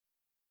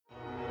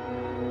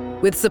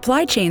With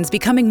supply chains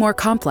becoming more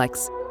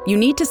complex, you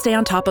need to stay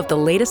on top of the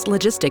latest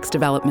logistics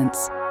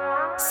developments.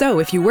 So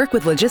if you work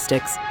with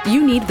logistics,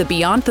 you need the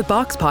Beyond the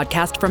Box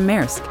podcast from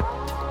Maersk.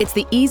 It's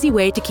the easy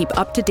way to keep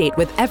up to date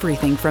with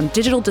everything from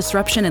digital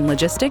disruption in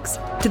logistics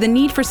to the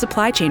need for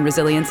supply chain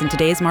resilience in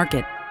today's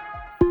market.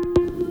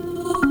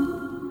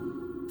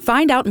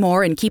 Find out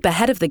more and keep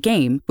ahead of the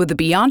game with the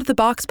Beyond the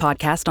Box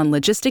podcast on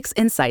logistics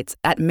insights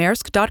at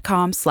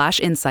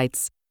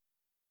maersk.com/insights.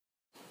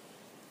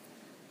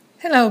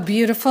 Hello,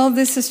 beautiful.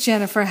 This is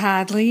Jennifer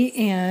Hadley,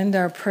 and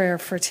our prayer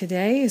for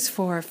today is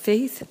for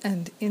faith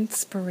and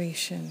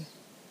inspiration.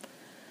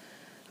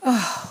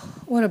 Oh,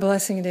 what a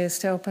blessing it is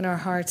to open our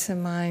hearts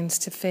and minds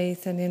to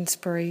faith and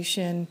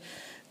inspiration,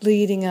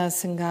 leading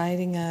us and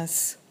guiding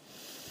us.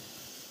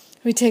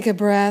 We take a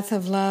breath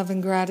of love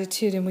and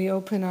gratitude, and we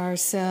open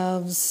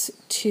ourselves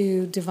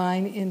to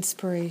divine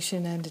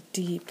inspiration and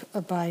deep,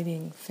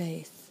 abiding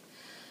faith.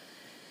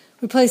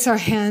 We place our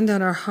hand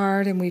on our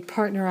heart, and we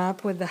partner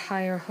up with the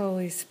higher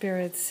Holy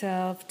Spirit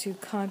self to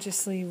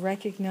consciously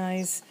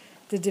recognize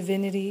the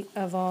divinity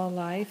of all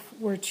life.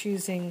 We're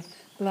choosing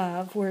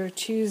love. We're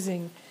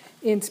choosing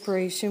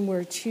inspiration.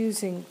 We're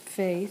choosing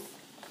faith.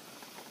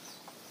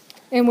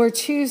 And we're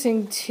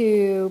choosing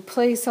to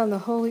place on the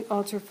holy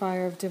altar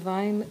fire of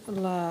divine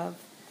love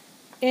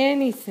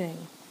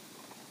anything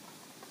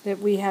that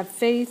we have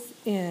faith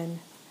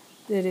in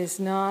that is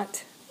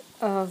not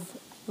of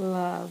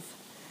love.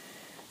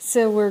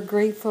 So we're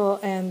grateful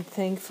and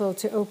thankful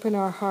to open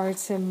our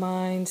hearts and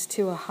minds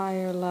to a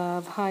higher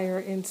love, higher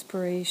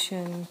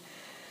inspiration,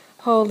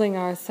 holding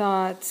our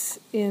thoughts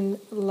in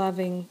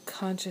loving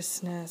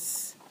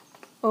consciousness,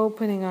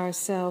 opening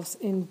ourselves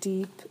in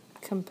deep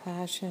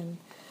compassion.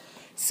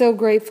 So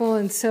grateful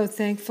and so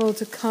thankful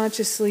to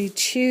consciously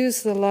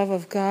choose the love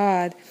of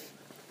God.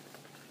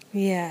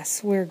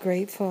 Yes, we're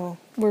grateful.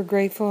 We're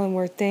grateful and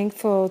we're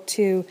thankful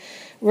to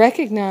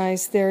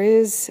recognize there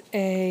is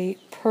a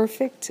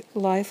perfect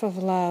life of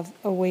love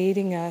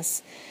awaiting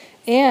us.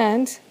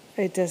 And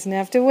it doesn't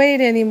have to wait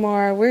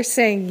anymore. We're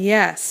saying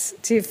yes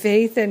to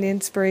faith and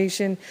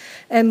inspiration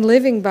and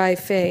living by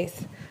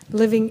faith,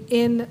 living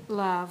in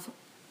love,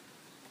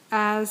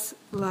 as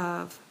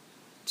love,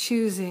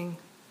 choosing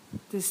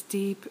this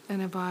deep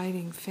and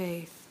abiding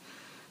faith.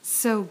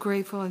 So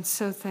grateful and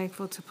so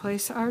thankful to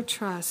place our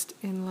trust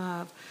in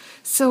love.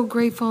 So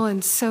grateful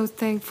and so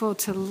thankful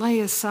to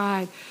lay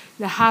aside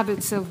the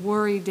habits of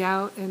worry,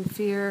 doubt, and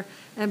fear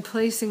and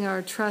placing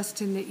our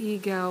trust in the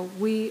ego.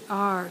 We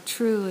are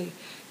truly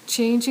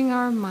changing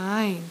our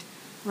mind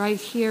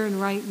right here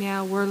and right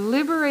now. We're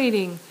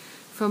liberating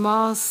from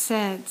all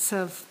sense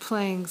of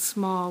playing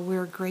small.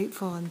 We're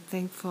grateful and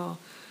thankful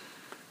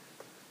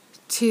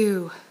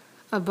to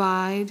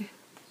abide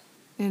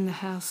in the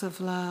house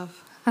of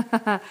love.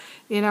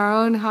 In our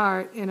own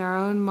heart, in our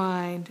own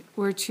mind,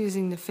 we're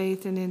choosing the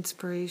faith and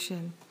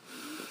inspiration.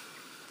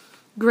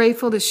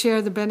 Grateful to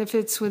share the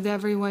benefits with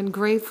everyone.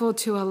 Grateful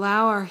to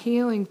allow our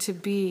healing to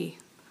be.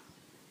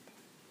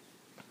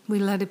 We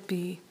let it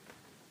be.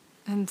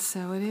 And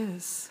so it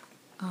is.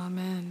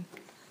 Amen.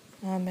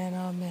 Amen,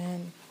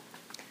 amen.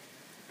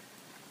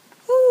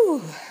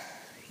 Ooh,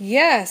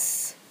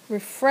 yes.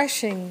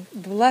 Refreshing,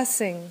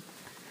 blessing.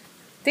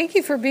 Thank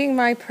you for being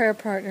my prayer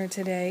partner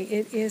today.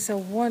 It is a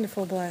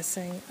wonderful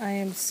blessing. I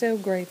am so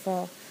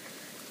grateful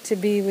to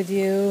be with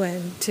you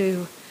and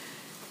to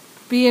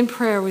be in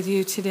prayer with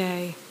you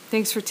today.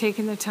 Thanks for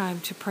taking the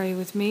time to pray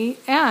with me,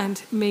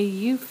 and may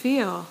you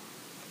feel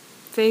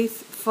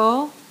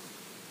faithful,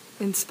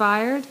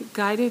 inspired,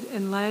 guided,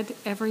 and led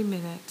every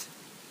minute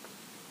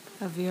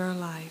of your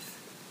life.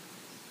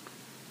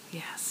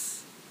 Yes.